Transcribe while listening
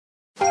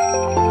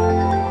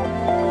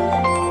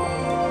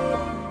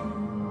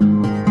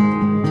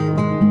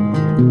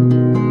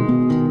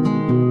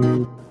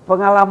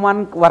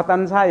Pengalaman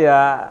kewartaan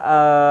saya,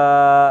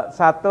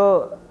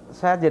 satu,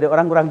 saya jadi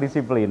orang kurang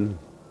disiplin.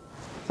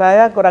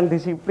 Saya kurang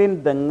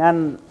disiplin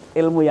dengan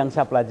ilmu yang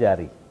saya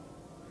pelajari.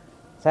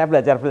 Saya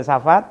belajar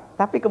filsafat,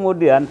 tapi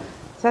kemudian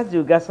saya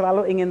juga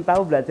selalu ingin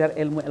tahu belajar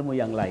ilmu-ilmu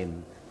yang lain.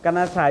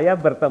 Karena saya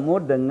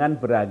bertemu dengan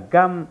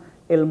beragam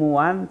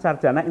ilmuwan,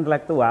 sarjana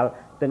intelektual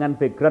dengan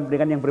background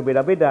pendidikan yang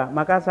berbeda-beda,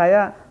 maka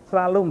saya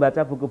selalu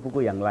membaca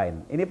buku-buku yang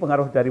lain. Ini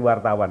pengaruh dari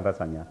wartawan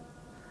rasanya.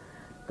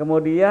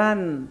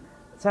 Kemudian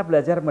saya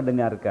belajar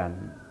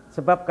mendengarkan,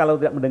 sebab kalau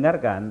tidak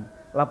mendengarkan,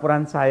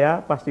 laporan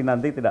saya pasti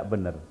nanti tidak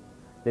benar.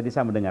 Jadi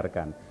saya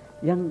mendengarkan.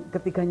 Yang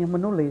ketiganya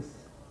menulis.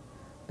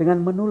 Dengan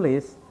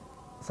menulis,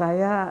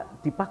 saya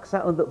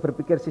dipaksa untuk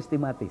berpikir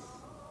sistematis.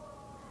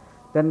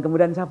 Dan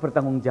kemudian saya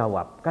bertanggung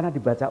jawab, karena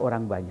dibaca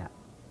orang banyak.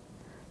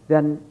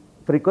 Dan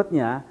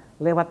berikutnya,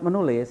 lewat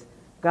menulis,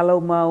 kalau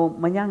mau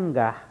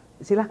menyanggah,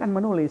 silahkan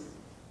menulis.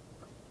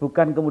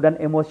 Bukan kemudian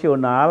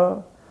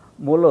emosional,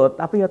 mulut,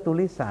 tapi ya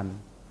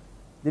tulisan.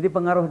 Jadi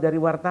pengaruh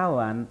dari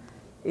wartawan,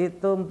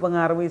 itu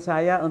mempengaruhi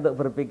saya untuk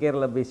berpikir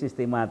lebih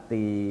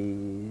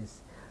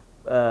sistematis,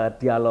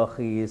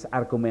 dialogis,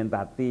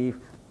 argumentatif,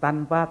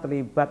 tanpa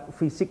terlibat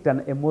fisik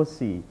dan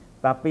emosi,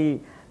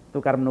 tapi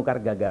tukar-menukar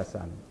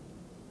gagasan.